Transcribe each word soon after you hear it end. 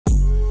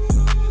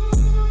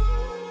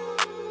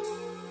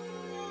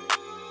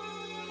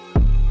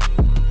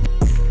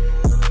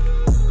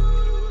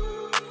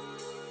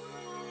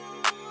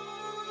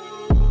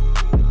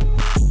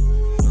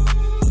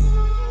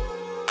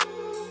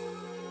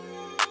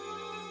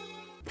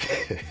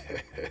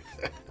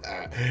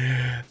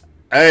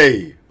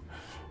Hey,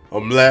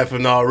 I'm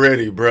laughing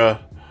already, bruh.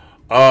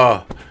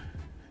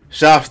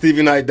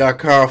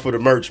 ShopStevieKnight.com for the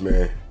merch,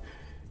 man.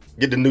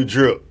 Get the new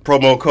drip.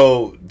 Promo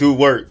code do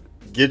work.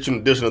 Get you an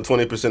additional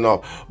 20%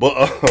 off. But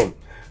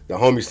the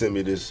homie sent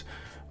me this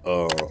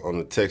on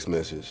the text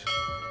message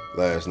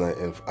last night,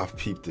 and I've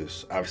peeped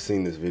this. I've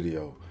seen this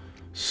video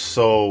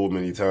so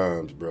many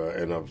times, bruh,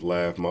 and I've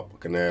laughed my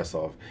fucking ass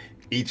off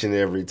each and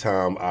every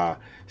time I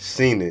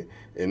seen it.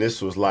 And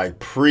this was like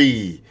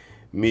pre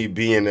me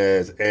being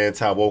as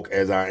anti-woke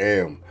as I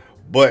am.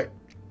 But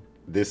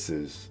this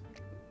is,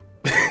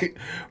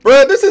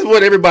 bruh, this is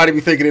what everybody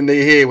be thinking in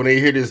their head when they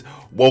hear this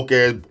woke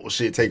ass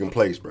shit taking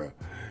place, bruh.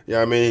 You know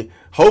what I mean?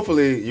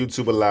 Hopefully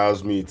YouTube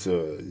allows me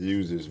to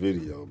use this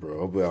video, bro.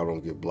 Hopefully I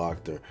don't get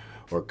blocked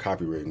or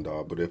copywritten,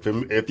 dog. But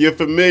if you're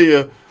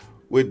familiar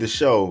with the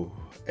show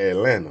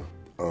Atlanta,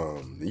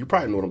 you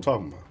probably know what I'm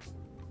talking about.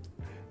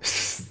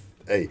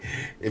 Hey,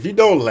 if you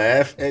don't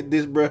laugh at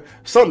this, bro,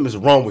 something is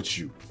wrong with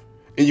you,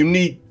 and you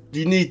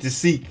need to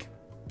seek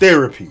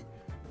therapy.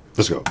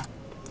 Let's go.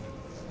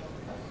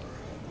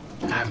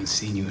 I haven't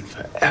seen you in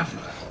forever.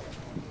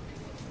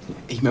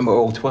 You remember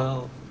old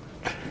 12?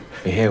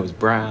 Your hair was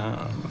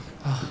brown.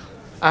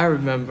 I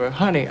remember.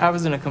 Honey, I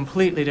was in a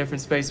completely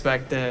different space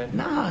back then.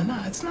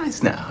 Nah, it's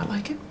nice now. I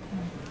like it.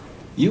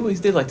 You always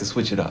did like to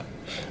switch it up.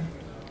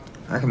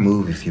 I can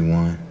move if you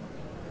want.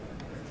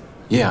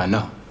 Yeah, I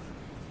know.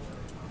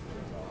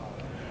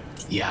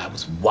 Yeah, I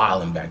was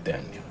wildin' back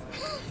then.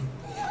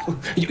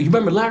 You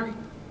remember Larry?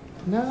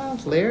 No,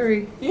 it's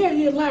Larry. Yeah,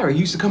 Larry. He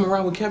used to come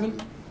around with Kevin.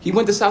 He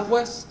went to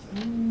Southwest?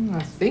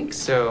 I think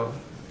so.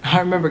 I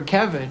remember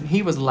Kevin.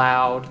 He was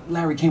loud.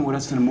 Larry came with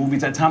us to the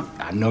movies that time.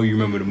 I know you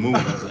remember the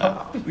movies.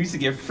 We used to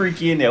get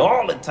freaky in there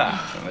all the time.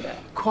 Remember that?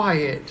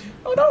 Quiet.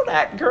 Oh, don't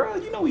act,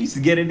 girl. You know we used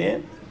to get it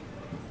in.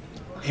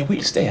 Hey, where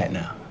you stay at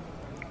now?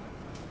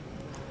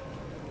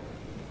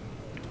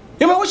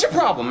 Hey, man, what's your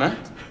problem, man?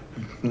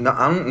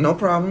 No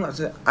problem. I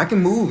said I can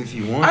move if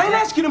you want. I ain't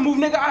ask you to move,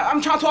 nigga.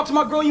 I'm trying to talk to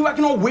my girl. You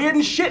acting all weird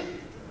and shit.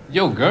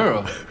 Yo,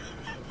 girl.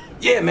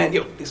 Yeah, man.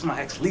 Yo, this is my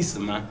ex, Lisa,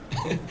 man.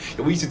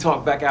 Yo, we used to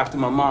talk back after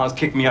my mom's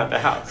kicked me out the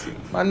house.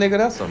 My nigga,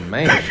 that's a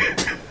man.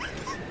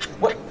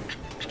 What?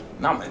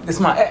 Nah, man, this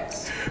is my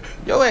ex.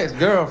 Your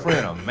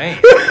ex-girlfriend a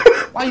man.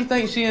 Why you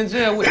think she in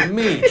jail with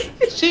me?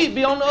 She'd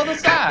be on the other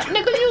side.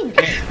 Nigga, you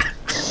gay.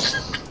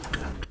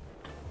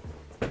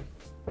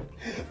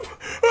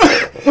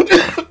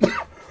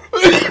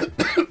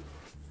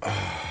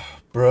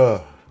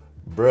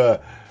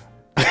 Bruh.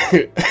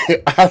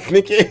 I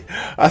think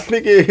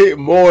it hit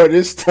more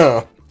this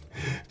time,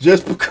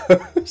 just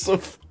because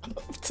of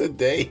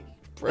today,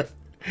 bruh.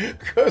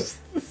 Because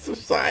the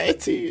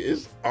society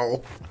is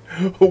off.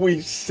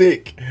 We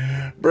sick,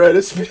 bruh.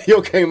 This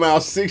video came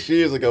out 6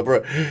 years ago,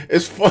 bruh.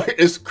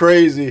 It's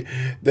crazy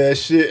that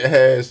shit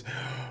has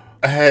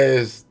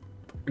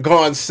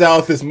gone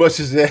south as much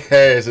as it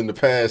has in the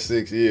past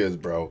 6 years,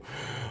 bro.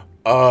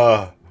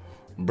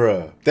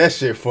 Bruh, that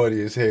shit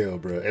funny as hell,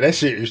 bruh. And that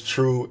shit is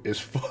true as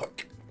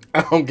fuck.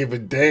 I don't give a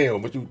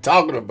damn what you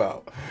talking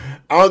about.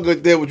 I don't give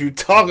a damn what you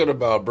talking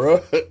about,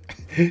 bruh.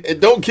 It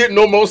don't get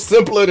no more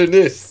simpler than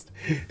this.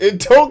 It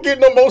don't get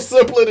no more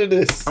simpler than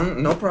this.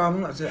 No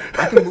problem. I said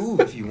I can move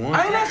if you want.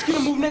 I ain't asking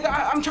you to move, nigga.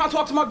 I'm trying to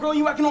talk to my girl.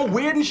 You acting all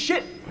weird and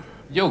shit.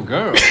 Yo,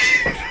 girl.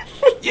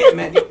 Yeah,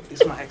 man. Yo, this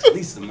is my ex,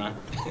 Lisa, man.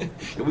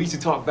 Yo, we used to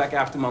talk back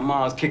after my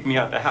mom's kicked me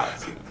out the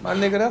house. My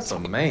nigga, that's a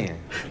man.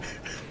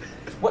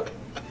 What?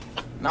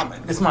 Nah,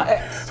 man, this is my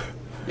ex.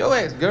 Your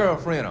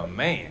ex-girlfriend a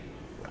man.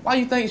 Why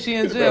you think she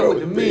in jail with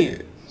the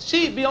men?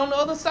 She'd be on the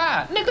other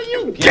side. Nigga,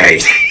 you gay.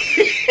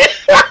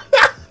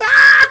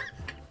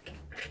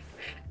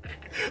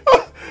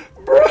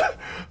 Bruh,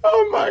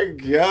 oh my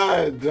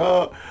God,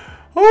 dog.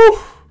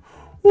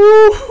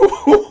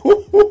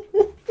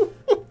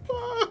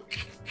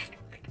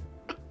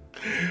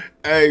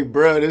 Hey,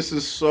 bro, this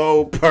is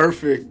so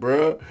perfect,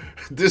 bro.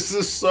 This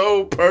is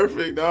so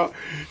perfect, dog.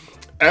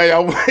 Hey,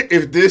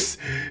 if this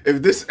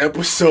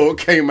episode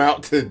came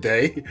out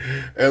today,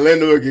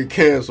 Atlanta would get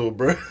canceled,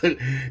 bro.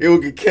 It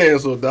would get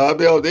canceled, dog.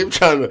 They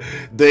trying to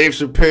Dave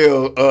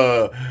Chappelle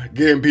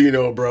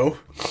Gambino, bro.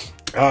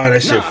 Oh,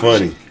 that shit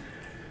funny.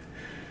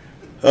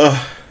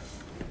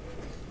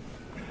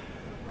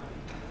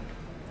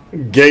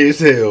 Gay as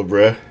hell,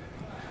 bro.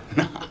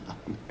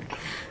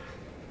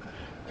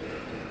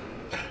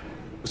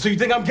 So you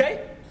think I'm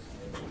gay?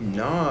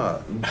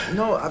 No.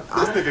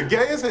 This nigga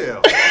gay as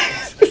hell.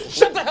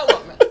 Shut the hell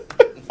up, man.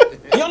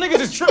 Y'all niggas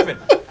is tripping.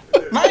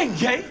 I ain't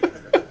gay.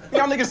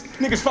 Y'all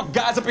niggas fuck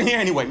guys up in here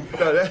anyway.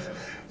 No,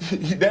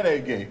 that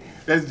ain't gay.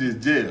 That's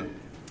just jail.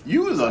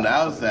 You was on the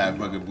outside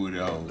fucking booty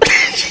hole.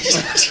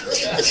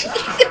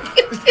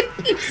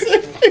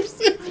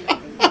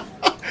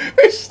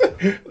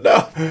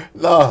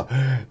 No,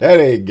 that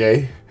ain't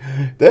gay.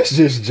 That's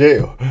just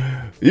jail.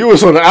 You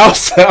was on the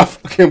outside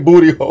fucking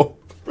booty hole.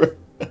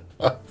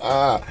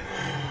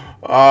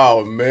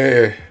 Oh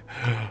man.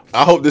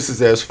 I hope this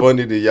is as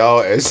funny to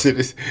y'all as it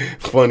is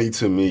funny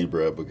to me,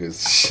 bro,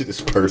 because shit is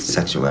perfect.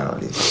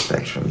 Sexuality is a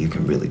spectrum. You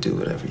can really do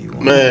whatever you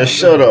want. Man,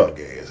 shut up.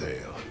 Gay as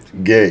hell.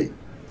 Gay.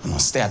 I'm gonna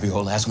stab your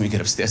whole ass when you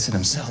get upstairs to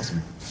them cells.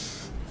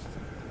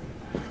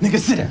 Nigga,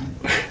 sit down.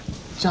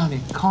 Johnny,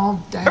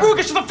 calm down. Everyone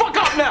get shut the fuck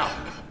up now!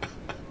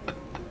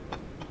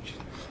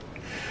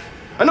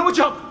 I know what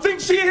y'all think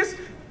she is,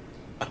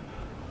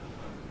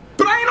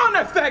 but I ain't on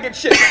that faggot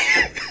shit.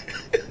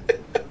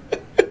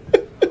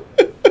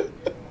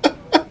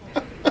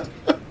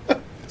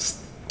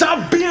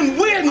 Stop being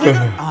weird,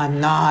 nigga. I'm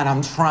not.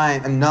 I'm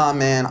trying. Nah,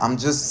 man. I'm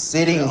just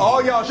sitting.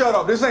 All y'all shut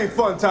up. This ain't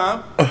fun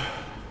time.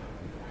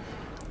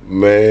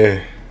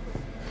 Man.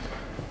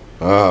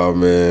 Oh,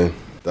 man.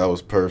 That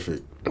was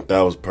perfect.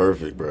 That was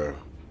perfect, bro.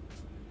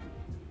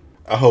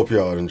 I hope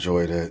y'all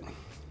enjoy that.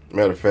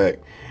 Matter of fact,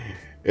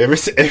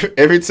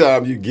 every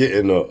time you get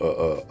in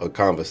a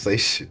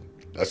conversation,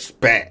 a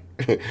spat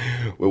with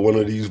one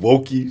of these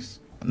wokies.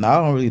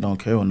 Nah, I don't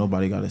care what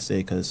nobody got to say,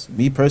 because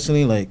me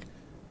personally, like,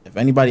 if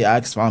anybody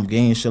asks if I'm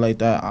gay and shit like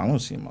that, I don't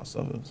see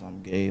myself as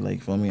I'm gay.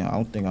 Like, for me, I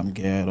don't think I'm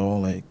gay at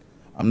all. Like,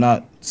 I'm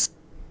not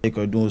sick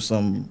or doing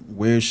some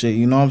weird shit,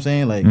 you know what I'm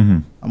saying? Like,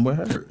 I'm with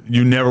her.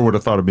 You never would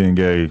have thought of being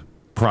gay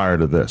prior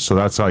to this, so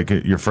that's like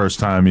your first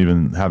time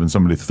even having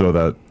somebody throw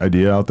that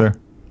idea out there?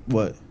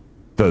 What?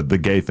 The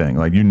gay thing.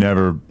 Like, you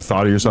never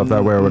thought of yourself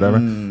that way or whatever?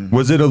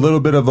 Was it a little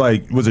bit of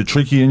like, was it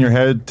tricky in your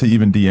head to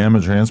even DM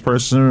a trans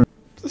person?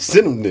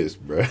 Send them this,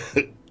 bro.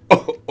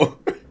 Or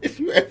if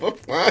you ever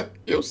find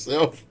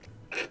yourself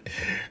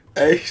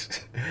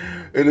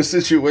in a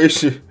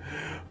situation,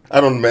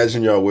 I don't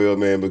imagine y'all will,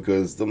 man,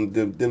 because them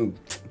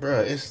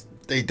bro,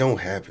 they don't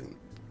happen.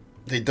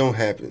 They don't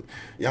happen.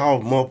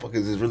 Y'all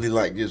motherfuckers is really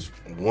like just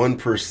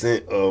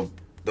 1% of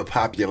the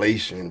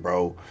population,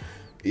 bro.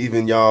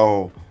 Even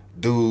y'all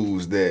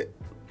dudes that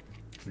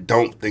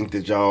don't think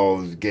that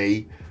y'all is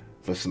gay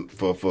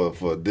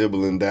for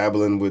dibbling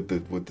dabbling with the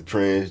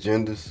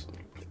transgenders.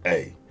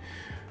 Hey,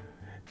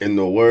 in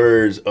the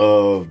words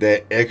of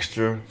that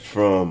extra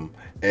from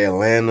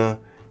Atlanta,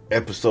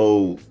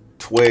 episode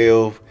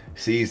 12,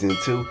 season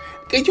 2,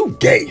 you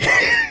gay.